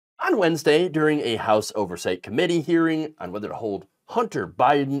On Wednesday, during a House Oversight Committee hearing on whether to hold Hunter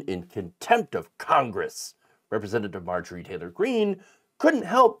Biden in contempt of Congress, Representative Marjorie Taylor Greene couldn't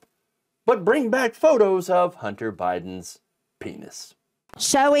help but bring back photos of Hunter Biden's penis.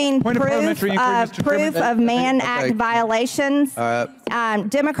 Showing proof of Mann Act violations.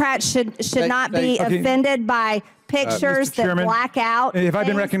 Democrats should not be offended by pictures that black out. Have I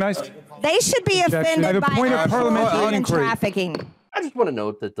been recognized? They should be offended by human trafficking. I just want to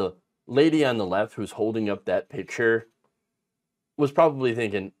note that the lady on the left who's holding up that picture was probably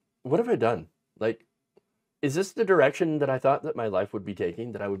thinking, what have I done? Like, is this the direction that I thought that my life would be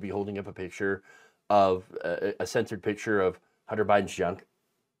taking? That I would be holding up a picture of a censored picture of Hunter Biden's junk?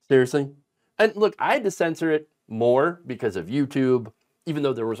 Seriously? And look, I had to censor it more because of YouTube, even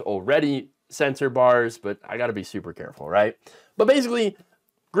though there was already censor bars, but I got to be super careful, right? But basically,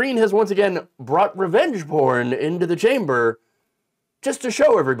 Greene has once again brought revenge porn into the chamber just to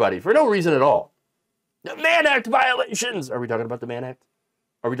show everybody for no reason at all. The Mann Act violations. Are we talking about the Mann Act?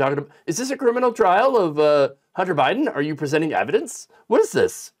 Are we talking about, is this a criminal trial of Hunter Biden? Are you presenting evidence? What is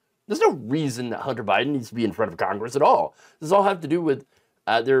this? There's no reason that Hunter Biden needs to be in front of Congress at all. This all have to do with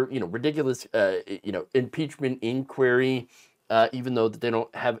their, ridiculous, impeachment inquiry, even though that they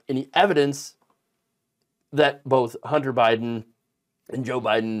don't have any evidence that both Hunter Biden and Joe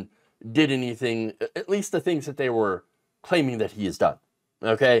Biden did anything, at least the things that they were claiming that he has done.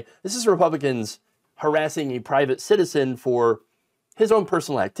 Okay? This is Republicans harassing a private citizen for his own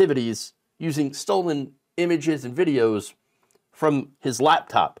personal activities using stolen images and videos from his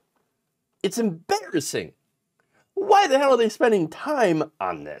laptop. It's embarrassing. Why the hell are they spending time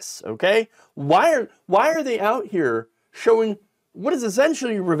on this? Okay? Why are they out here showing what is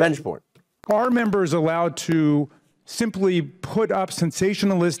essentially revenge porn? Are members allowed to simply put up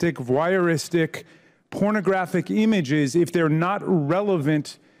sensationalistic, voyeuristic, pornographic images if they're not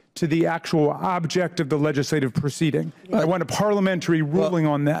relevant to the actual object of the legislative proceeding? I want a parliamentary ruling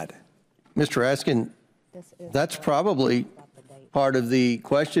on that. Mr. Askin, that's probably part of the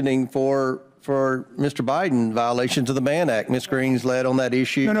questioning for Mr. Biden, violations of the Mann Act. Ms. Greene's led on that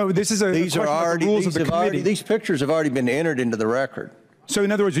issue. No, this is these are already rules of the committee. These pictures have already been entered into the record. So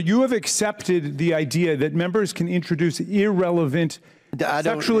in other words, you have accepted the idea that members can introduce irrelevant,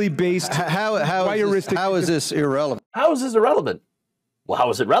 sexually based, voyeuristic. How is this irrelevant? How is this irrelevant? Well, how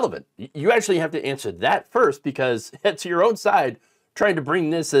is it relevant? You actually have to answer that first, because it's your own side trying to bring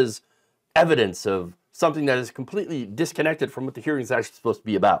this as evidence of something that is completely disconnected from what the hearing is actually supposed to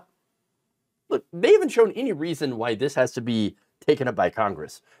be about. Look, they haven't shown any reason why this has to be taken up by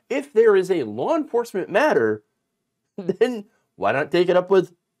Congress. If there is a law enforcement matter, then why not take it up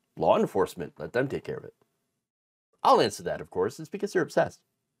with law enforcement? Let them take care of it. I'll answer that, of course. It's because they're obsessed.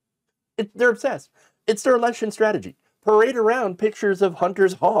 They're obsessed. It's their election strategy. Parade around pictures of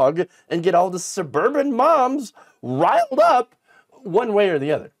Hunter's hog and get all the suburban moms riled up one way or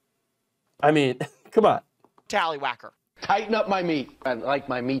the other. I mean, come on. Tallywhacker. Tighten up my meat. I like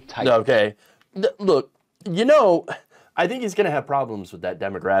my meat tight. Okay. Look, I think he's going to have problems with that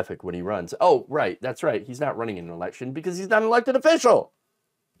demographic when he runs. Oh, right. That's right. He's not running in an election because he's not an elected official.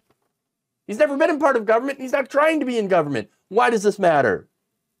 He's never been in part of government. He's not trying to be in government. Why does this matter?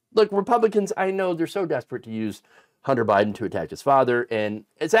 Look, Republicans, I know they're so desperate to use Hunter Biden to attack his father, and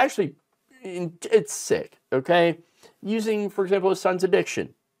it's actually, it's sick, okay? Using, for example, his son's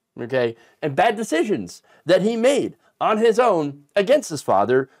addiction, okay? And bad decisions that he made on his own against his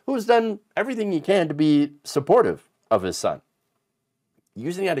father, who has done everything he can to be supportive of his son.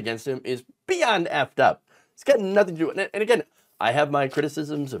 Using that against him is beyond effed up. It's got nothing to do with it. And again, I have my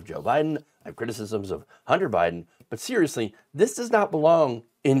criticisms of Joe Biden, I have criticisms of Hunter Biden, but seriously, this does not belong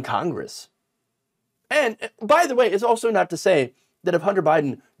in Congress. And by the way, it's also not to say that if Hunter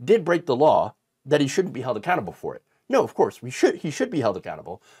Biden did break the law, that he shouldn't be held accountable for it. No, of course, he should be held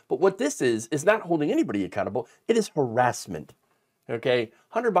accountable. But what this is not holding anybody accountable. It is harassment. Okay?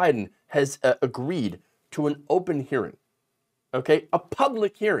 Hunter Biden has agreed to an open hearing. Okay? A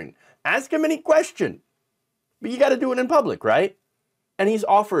public hearing. Ask him any question. But you got to do it in public, right? And he's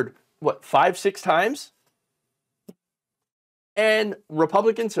offered, what, 5, 6 times? And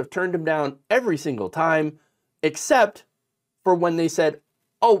Republicans have turned him down every single time, except for when they said,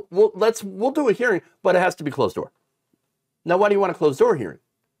 oh, well, we'll do a hearing, but it has to be closed door. Now, why do you want a closed door hearing?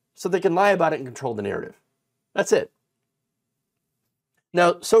 So they can lie about it and control the narrative. That's it.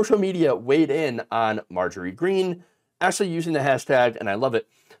 Now, social media weighed in on Marjorie Greene, actually using the hashtag, and I love it,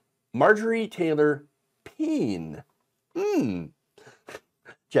 Marjorie Taylor Peen.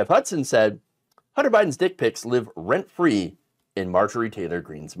 Jeff Hudson said, Hunter Biden's dick pics live rent-free in Marjorie Taylor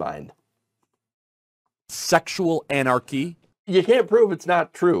Greene's mind. Sexual anarchy. You can't prove it's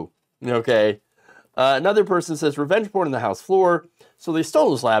not true. Okay. Another person says, revenge porn on the House floor. So they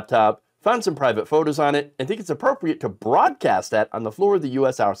stole his laptop, found some private photos on it, and think it's appropriate to broadcast that on the floor of the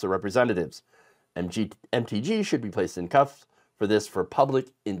U.S. House of Representatives. MTG should be placed in cuffs for this for public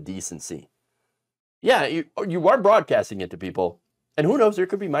indecency. Yeah, you are broadcasting it to people. And who knows, there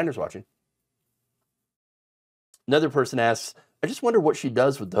could be minors watching. Another person asks, I just wonder what she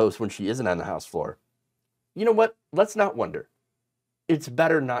does with those when she isn't on the House floor. You know what? Let's not wonder. It's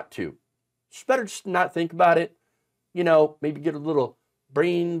better not to. It's better just not think about it. You know, maybe get a little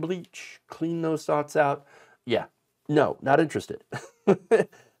brain bleach, clean those thoughts out. Yeah, no, not interested.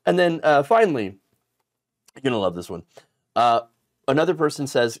 And then finally, you're going to love this one. Another person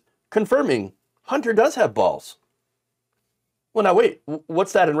says, confirming Hunter does have balls. Well, now wait,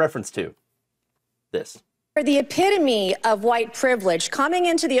 what's that in reference to? This. The epitome of white privilege, coming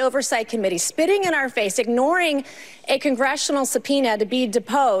into the Oversight Committee, spitting in our face, ignoring a congressional subpoena to be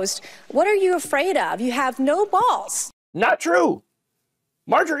deposed. What are you afraid of? You have no balls. Not true.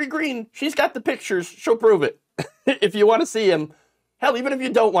 Marjorie Greene, she's got the pictures. She'll prove it. If you want to see him, hell, even if you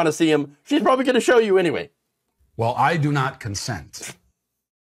don't want to see him, she's probably going to show you anyway. Well, I do not consent.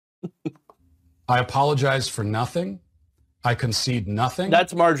 I apologize for nothing. I concede nothing.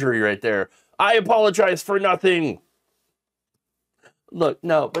 That's Marjorie right there. I apologize for nothing. Look,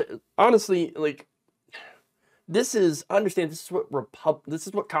 no, but honestly, like, this is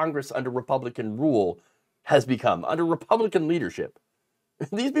what Congress under Republican rule has become, under Republican leadership.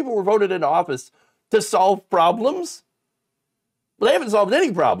 These people were voted into office to solve problems. Well, they haven't solved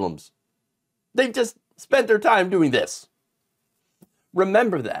any problems. They've just spent their time doing this.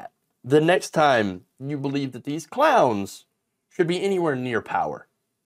 Remember that the next time you believe that these clowns should be anywhere near power.